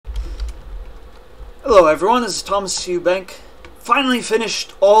Hello everyone, this is Thomas Eubank. Finally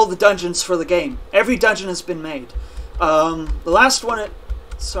finished all the dungeons for the game. Every dungeon has been made. The last one,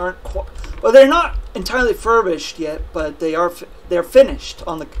 well, they're not entirely furbished yet, but they're finished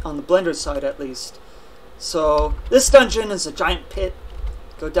on the Blender side at least. So this dungeon is a giant pit.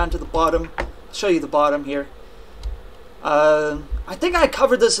 Go down to the bottom. I'll show you the bottom here. I think I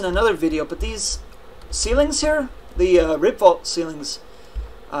covered this in another video, but these ceilings here, the rib vault ceilings,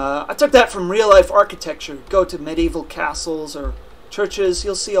 I took that from real life architecture. Go to medieval castles or churches,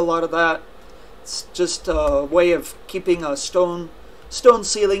 you'll see a lot of that. It's just a way of keeping a stone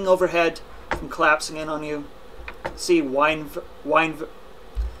ceiling overhead from collapsing in on you. See what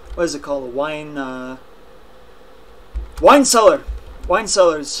is it called? A wine cellar. Wine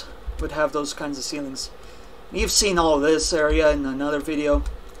cellars would have those kinds of ceilings. You've seen all of this area in another video.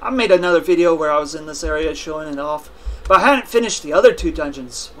 I made another video where I was in this area showing it off. But I hadn't finished the other two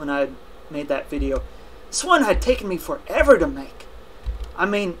dungeons when I made that video. This one had taken me forever to make. I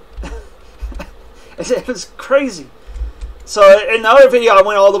mean, it was crazy. So in the other video, I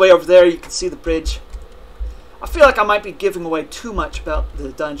went all the way over there. You can see the bridge. I feel like I might be giving away too much about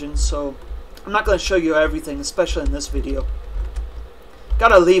the dungeon, so I'm not going to show you everything, especially in this video.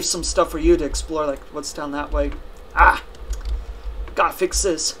 Gotta leave some stuff for you to explore, like what's down that way. Gotta fix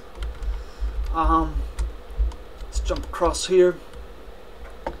this. Let's jump across here.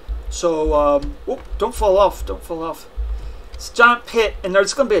 So, don't fall off, don't fall off. It's a giant pit, and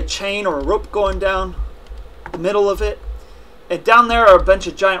there's going to be a chain or a rope going down the middle of it. And down there are a bunch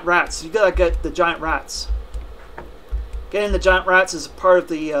of giant rats. You gotta get the giant rats. Getting the giant rats is a part of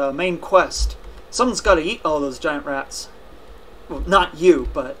the main quest. Someone's got to eat all those giant rats. Well, not you,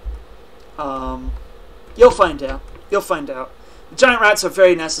 but you'll find out. You'll find out. The giant rats are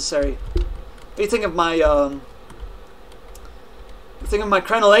very necessary. What do you think of my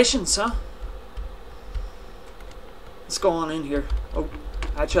crenellations, huh? Let's go on in here. Oh,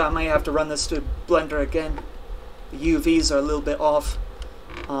 actually, I might have to run this to Blender again. The UVs are a little bit off.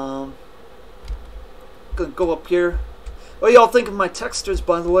 Gonna go up here. What do y'all think of my textures,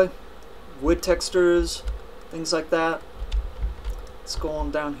 by the way? Wood textures, things like that. Let's go on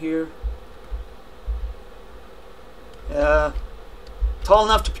down here. Yeah, tall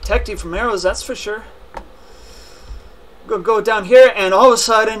enough to protect you from arrows, that's for sure. Go down here, and all of a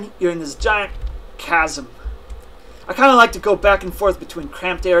sudden you're in this giant chasm. I kind of like to go back and forth between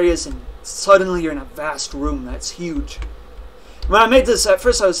cramped areas, and suddenly you're in a vast room that's huge. When I made this, at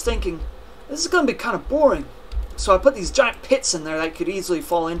first I was thinking, this is going to be kind of boring. So I put these giant pits in there that you could easily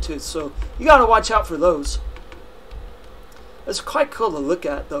fall into, so you got to watch out for those. It's quite cool to look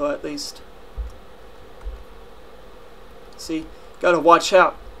at, though, at least. See, got to watch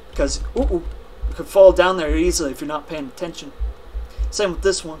out, because you could fall down there easily if you're not paying attention. Same with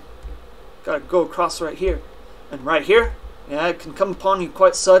this one. Got to go across right here. And right here, yeah, it can come upon you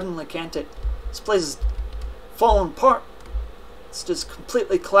quite suddenly, can't it? This place is falling apart. It's just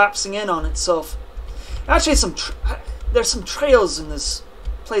completely collapsing in on itself. Actually, there's some trails in this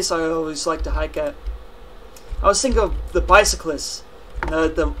place I always like to hike at. I was thinking of the bicyclists.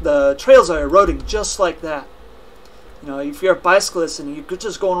 The trails are eroding just like that. You know, if you're a bicyclist and you're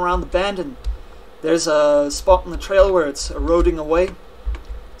just going around the bend and there's a spot in the trail where it's eroding away,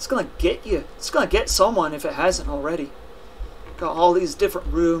 it's going to get you. It's going to get someone if it hasn't already. Got all these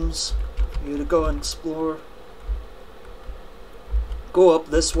different rooms for you to go and explore. Go up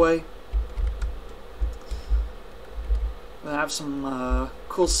this way. We'll have some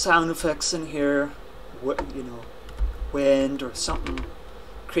cool sound effects in here. You know, wind or something,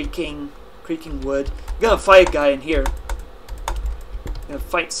 creaking wood. I'm gonna fight a guy in here. I'm gonna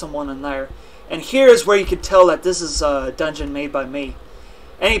fight someone in there. And here is where you can tell that this is a dungeon made by me.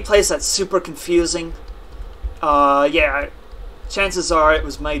 Any place that's super confusing, yeah, chances are it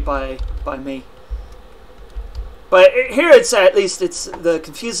was made by me. But here it's at least the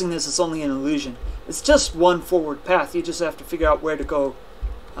confusingness is only an illusion. It's just one forward path. You just have to figure out where to go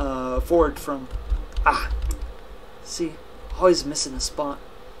forward from. See, always missing a spot.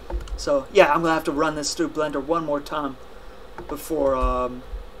 So yeah, I'm gonna have to run this through Blender one more time before I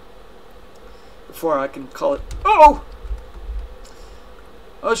can call it. Oh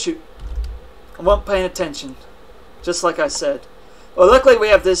shoot! I wasn't paying attention, just like I said. Well, luckily we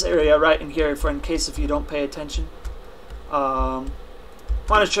have this area right in here for in case if you don't pay attention. I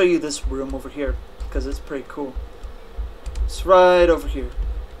want to show you this room over here because it's pretty cool. It's right over here.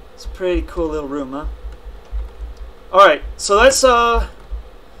 It's a pretty cool little room, huh? Alright, so let's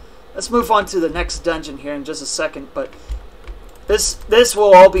move on to the next dungeon here in just a second, but this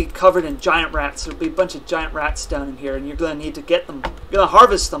will all be covered in giant rats. There'll be a bunch of giant rats down in here, and you're going to need to get them. You're going to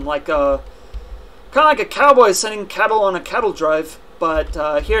harvest them like Kind of like a cowboy sending cattle on a cattle drive, but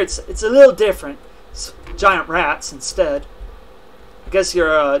here it's a little different. It's giant rats instead. I guess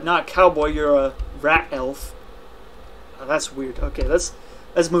you're not a cowboy, you're a rat elf. Oh, that's weird. Okay, let's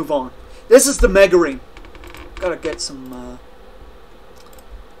move on. This is the Mega Ring. Gotta get some.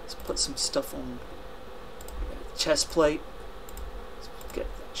 Let's put some stuff on. Chest plate. Let's get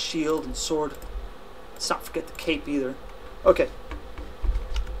shield and sword. Let's not forget the cape either. Okay.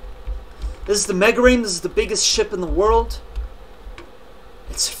 This is the Mega Ring. This is the biggest ship in the world.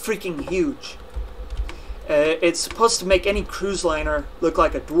 It's freaking huge. It's supposed to make any cruise liner look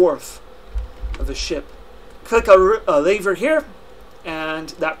like a dwarf of a ship. Click a lever here, and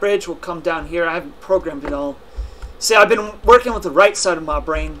that bridge will come down here. I haven't programmed it all. See, I've been working with the right side of my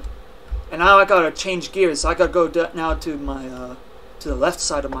brain, and now I gotta change gears. I gotta go now to my to the left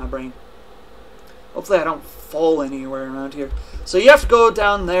side of my brain. Hopefully, I don't fall anywhere around here. So you have to go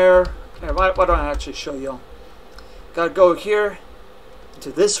down there. Here, why don't I actually show y'all? Gotta go here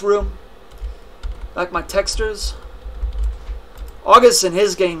to this room. Like my textures. August in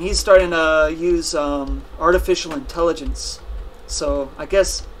his game, he's starting to use artificial intelligence. So I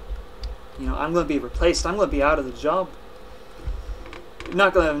guess, you know, I'm going to be replaced. I'm going to be out of the job. You're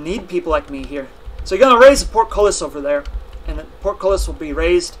not going to need people like me here. So you're going to raise the portcullis over there. And the portcullis will be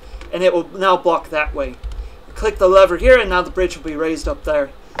raised. And it will now block that way. You click the lever here, and now the bridge will be raised up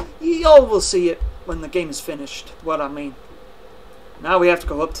there. Y'all will see it when the game is finished, what I mean. Now we have to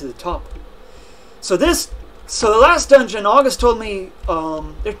go up to the top. So the last dungeon, August told me there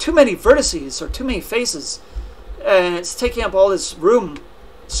are too many vertices or too many faces, and it's taking up all this room.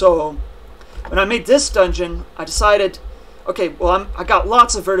 So when I made this dungeon, I decided, okay, well I got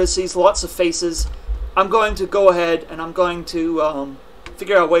lots of vertices, lots of faces. I'm going to go ahead and I'm going to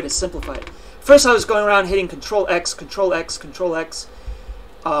figure out a way to simplify it. First, I was going around hitting Control X, Control X, Control X,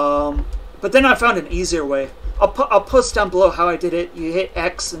 but then I found an easier way. I'll post down below how I did it. You hit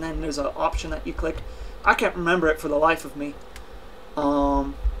X, and then there's an option that you click. I can't remember it for the life of me.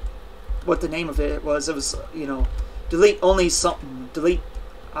 What the name of it was. It was, you know, delete only something. Delete.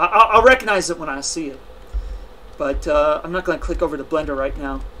 I'll recognize it when I see it. But I'm not going to click over to Blender right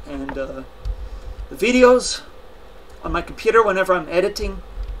now. And the videos on my computer, whenever I'm editing,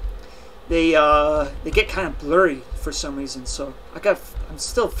 they get kind of blurry for some reason. So I'm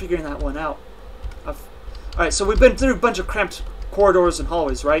still figuring that one out. Alright, so we've been through a bunch of cramped corridors and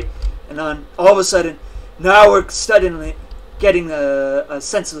hallways, right? And then all of a sudden, now we're suddenly getting a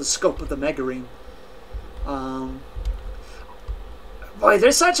sense of the scope of the Mega Ring. Boy,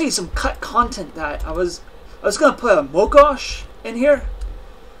 there's actually some cut content that I was gonna put a Mogosh in here,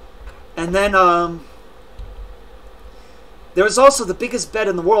 and then there was also the biggest bed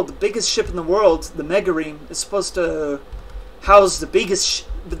in the world, the biggest ship in the world. The Mega Ring is supposed to house the biggest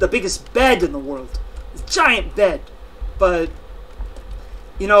bed in the world. Giant bed, but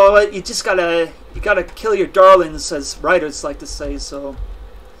you know what? You gotta kill your darlings, as writers like to say. So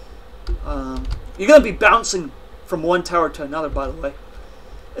you're gonna be bouncing from one tower to another. By the way,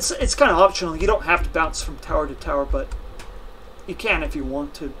 it's kind of optional. You don't have to bounce from tower to tower, but you can if you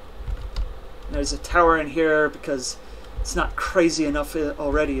want to. And there's a tower in here because it's not crazy enough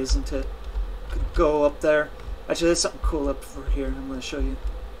already, isn't it? Could go up there. Actually, there's something cool up over here. I'm going to show you.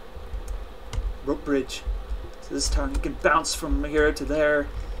 Rope bridge to this tower. You can bounce from here to there.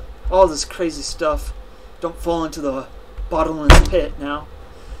 All this crazy stuff. Don't fall into the bottomless pit now.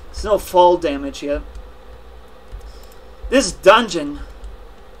 There's no fall damage yet. This dungeon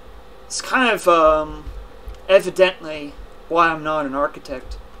is kind of evidently why I'm not an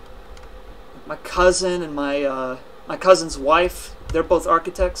architect. My cousin and my cousin's wife, they're both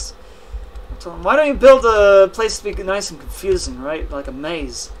architects. I told them, why don't you build a place to be nice and confusing, right? Like a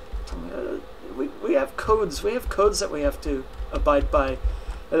maze. I told them, we have codes. We have codes that we have to abide by.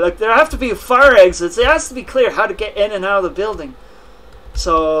 Like, there have to be fire exits. It has to be clear how to get in and out of the building.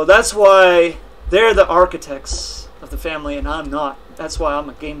 So that's why they're the architects of the family and I'm not. That's why I'm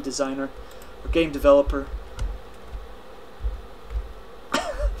a game designer or game developer.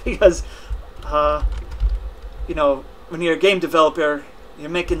 Because, you know, when you're a game developer, you're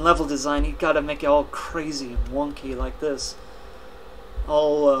making level design, you gotta make it all crazy and wonky like this.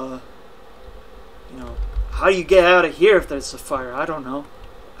 All, you know, how do you get out of here if there's a fire? I don't know.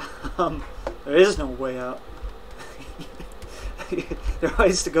 There is no way out. There are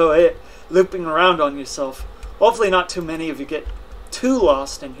ways to go looping around on yourself. Hopefully not too many of you get too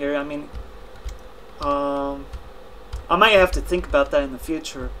lost in here. I mean, I might have to think about that in the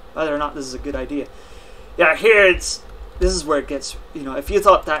future, whether or not this is a good idea. Yeah, here this is where it gets, you know, if you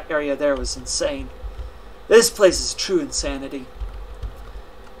thought that area there was insane, this place is true insanity.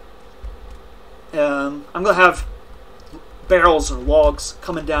 I'm gonna have barrels or logs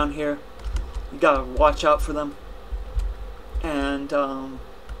coming down here. You gotta watch out for them. And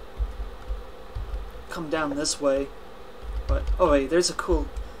come down this way. But oh wait, there's a cool.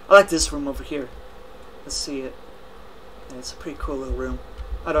 I like this room over here. Let's see it. Yeah, it's a pretty cool little room.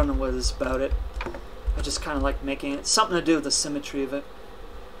 I don't know what it is about it. I just kind of like making it. Something to do with the symmetry of it.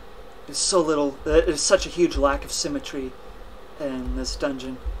 There's so little. There's such a huge lack of symmetry in this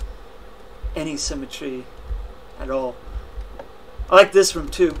dungeon. Any symmetry at all. I like this room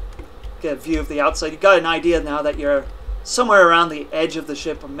too. Get a view of the outside. You got an idea now that you're somewhere around the edge of the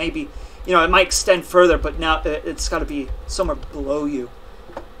ship, or maybe, you know, it might extend further, but now it's got to be somewhere below you.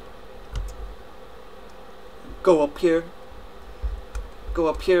 Go up here. Go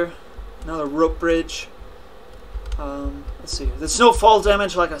up here. Another rope bridge. Let's see. There's no fall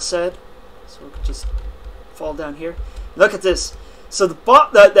damage, like I said, so we could just fall down here. Look at this. So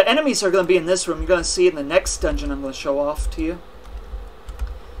the enemies are going to be in this room. You're going to see in the next dungeon I'm going to show off to you.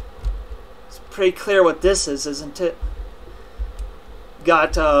 It's pretty clear what this is, isn't it?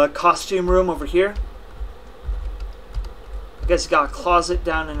 Got a costume room over here. I guess you got a closet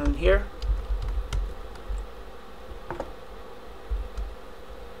down in here.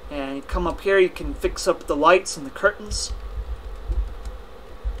 And you come up here, you can fix up the lights and the curtains.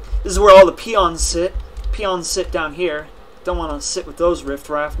 This is where all the peons sit. Peons sit down here. Don't want to sit with those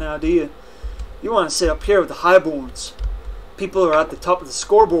riffraff now, do you? You want to sit up here with the highborns. People are at the top of the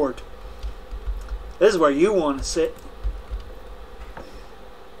scoreboard. This is where you want to sit.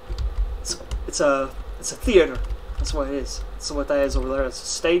 It's a theater. That's what it is. That's what that is over there. It's a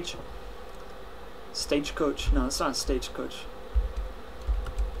stage. Stagecoach. No, it's not a stagecoach.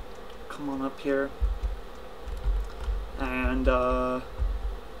 Come on up here. And I'm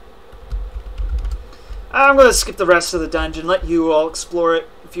going to skip the rest of the dungeon. Let you all explore it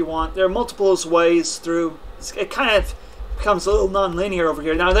if you want. There are multiple ways through. It kind of becomes a little non-linear over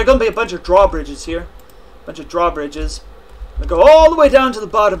here. Now, there are going to be a bunch of drawbridges here. A bunch of drawbridges. They go all the way down to the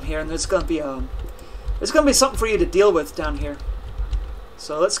bottom here, and there's going to be something for you to deal with down here.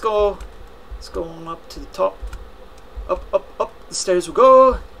 So let's go on up to the top. Up the stairs we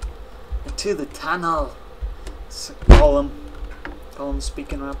go. Into the tunnel. It's Gollum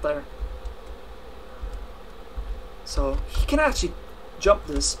speaking right there. So he can actually jump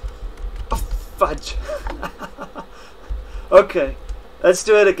this. Oh, fudge. Okay, let's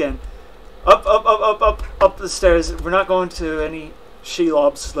do it again. Up the stairs. We're not going to any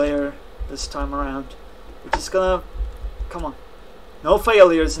Shelob's lair this time around. We're just gonna... Come on. No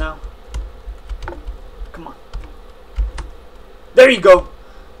failures now. Come on. There you go.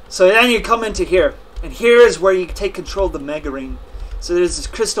 So then you come into here. And here is where you take control of the Mega Ring. So there's this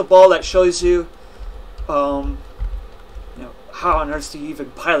crystal ball that shows you... you know, how on earth do you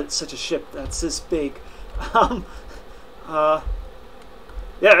even pilot such a ship that's this big?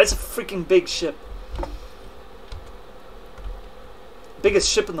 Yeah, it's a freaking big ship. Biggest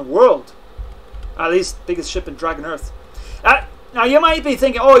ship in the world. At least biggest ship in Dragon Earth. Now you might be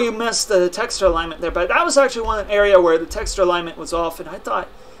thinking, oh, you missed the texture alignment there, but that was actually one area where the texture alignment was off, and I thought,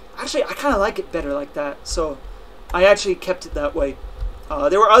 actually, I kind of like it better like that, so I actually kept it that way.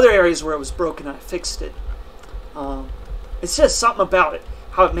 There were other areas where it was broken, and I fixed it. It's just something about it,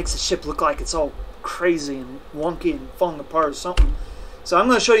 how it makes the ship look like it's all crazy and wonky and falling apart or something. So I'm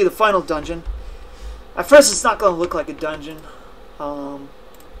going to show you the final dungeon. At first, it's not going to look like a dungeon.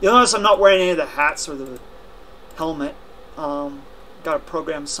 You'll notice I'm not wearing any of the hats or the helmet. Got to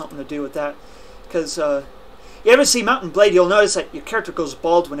program something to do with that. Because you ever see Mountain Blade, you'll notice that your character goes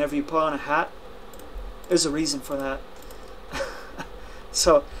bald whenever you put on a hat. There's a reason for that.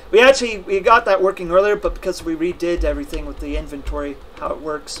 So we got that working earlier, but because we redid everything with the inventory, how it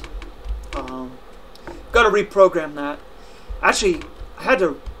works, got to reprogram that. Actually, I had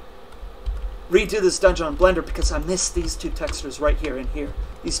to redo this dungeon on Blender because I missed these two textures right here and here.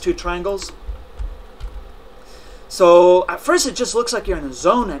 These two triangles. So at first it just looks like you're in a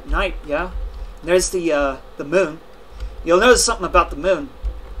zone at night, yeah? And there's the moon. You'll notice something about the moon.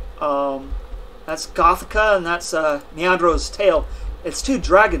 That's Gothica and that's Neandro's tail. It's two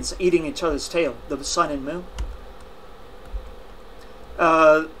dragons eating each other's tail, the sun and moon.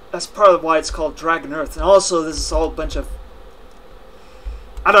 That's part of why it's called Dragon Earth. And also this is all a bunch of...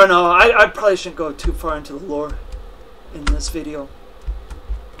 I don't know, I probably shouldn't go too far into the lore in this video.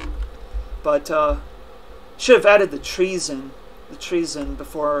 But should have added the trees in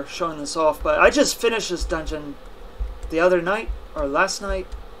before showing this off. But I just finished this dungeon the other night, or last night.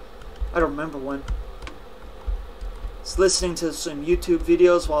 I don't remember when. I was listening to some YouTube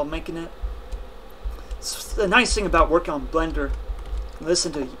videos while making it. It's the nice thing about working on Blender.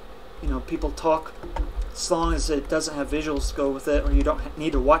 Listen to you know, people talk, as long as it doesn't have visuals to go with it, or you don't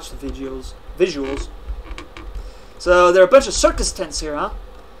need to watch the visuals. So there are a bunch of circus tents here, huh?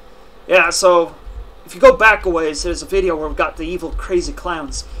 Yeah, so if you go back a ways, there's a video where we've got the evil crazy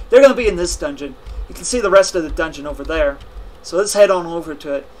clowns. They're going to be in this dungeon. You can see the rest of the dungeon over there. So let's head on over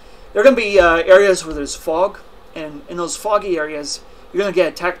to it. There are going to be areas where there's fog, and in those foggy areas, you're going to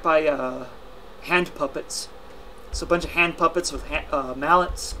get attacked by hand puppets. So a bunch of hand puppets with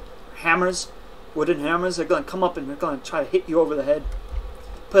mallets, hammers, wooden hammers. They're going to come up and they're going to try to hit you over the head.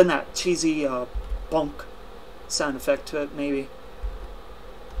 Put in that cheesy bonk sound effect to it, maybe.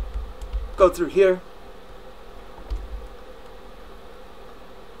 Go through here.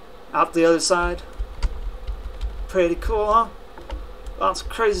 Out the other side. Pretty cool, huh? Lots of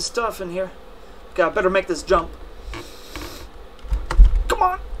crazy stuff in here. Okay, I better make this jump. Come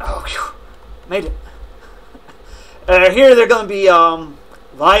on! Oh, whew. Made it. Here they're going to be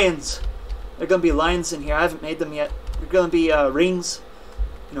lions. They're going to be lions in here. I haven't made them yet. They're going to be rings.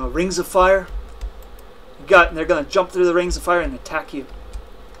 You know, rings of fire. They're going to jump through the rings of fire and attack you.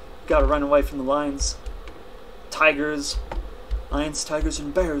 Got to run away from the lions. Tigers. Lions, tigers,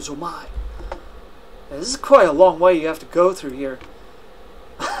 and bears. Oh my. This is quite a long way you have to go through here.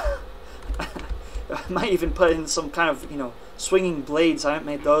 I might even put in some kind of, you know, swinging blades. I haven't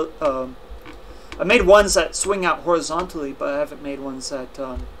made those. I made ones that swing out horizontally, but I haven't made ones that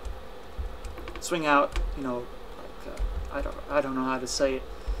swing out, you know, like, I don't know how to say it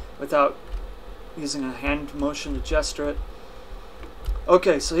without using a hand motion to gesture it.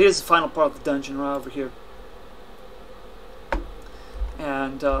 Okay, so here's the final part of the dungeon right over here.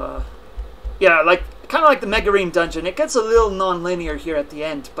 And yeah, like kind of like the Megarine dungeon, it gets a little non-linear here at the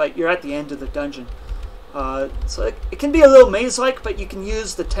end, but you're at the end of the dungeon. So it can be a little maze-like, but you can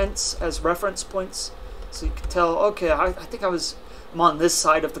use the tents as reference points, so you can tell, okay, I think I'm on this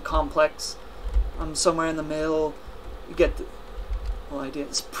side of the complex. I'm somewhere in the middle. You get the whole idea.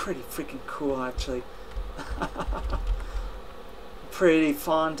 It's pretty freaking cool, actually. Pretty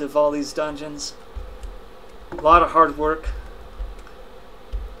fond of all these dungeons. A lot of hard work.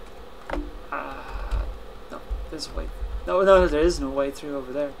 No, there's a way. No, there is no way through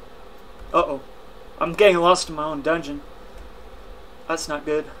over there. Uh-oh. I'm getting lost in my own dungeon. That's not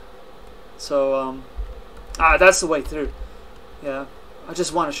good. So, that's the way through. Yeah. I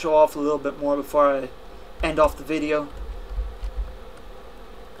just want to show off a little bit more before I end off the video.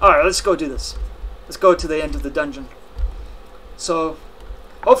 Alright, let's go do this. Let's go to the end of the dungeon. So,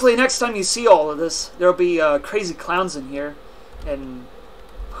 hopefully next time you see all of this, there'll be crazy clowns in here. And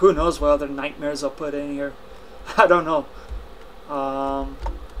who knows what other nightmares I'll put in here. I don't know.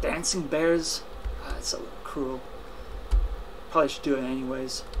 Dancing bears. That's a little cruel. Probably should do it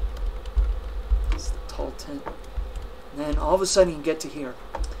anyways. It's the tall tent. And then all of a sudden you get to here.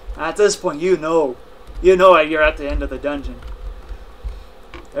 At this point, you know you're at the end of the dungeon.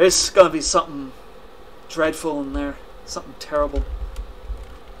 There's gonna be something dreadful in there, something terrible.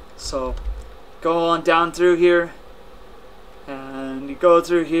 So, go on down through here, and you go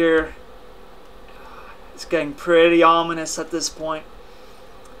through here. It's getting pretty ominous at this point,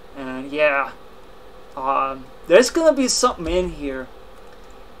 and yeah, there's gonna be something in here,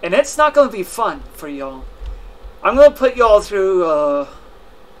 and it's not gonna be fun for y'all. I'm gonna put y'all through a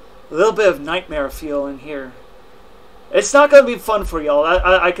little bit of nightmare feel in here. It's not gonna be fun for y'all.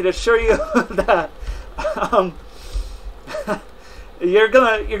 I can assure you that. You're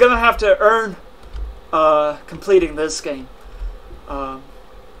gonna have to earn completing this game.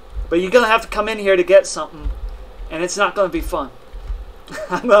 But you're gonna have to come in here to get something, and it's not gonna be fun.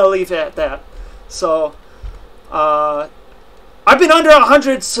 I'm gonna leave it at that. So, I've been under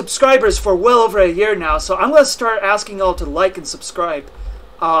 100 subscribers for well over a year now, so I'm going to start asking y'all to like and subscribe,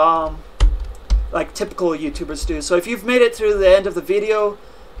 like typical YouTubers do. So if you've made it through the end of the video,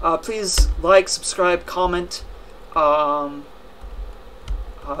 please like, subscribe, comment, do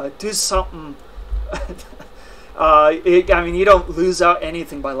something. I mean, you don't lose out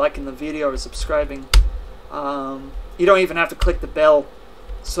anything by liking the video or subscribing. You don't even have to click the bell.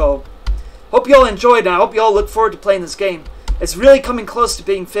 So, hope you all enjoyed, and I hope you all look forward to playing this game. It's really coming close to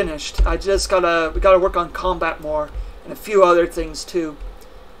being finished. we gotta work on combat more and a few other things too.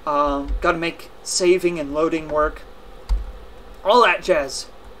 Gotta make saving and loading work. All that jazz.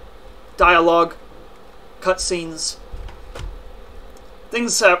 Dialogue, cutscenes,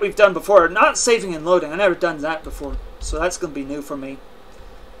 things that we've done before. Not saving and loading. I've never done that before, so that's gonna be new for me.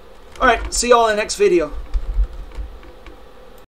 Alright, see you all in the next video.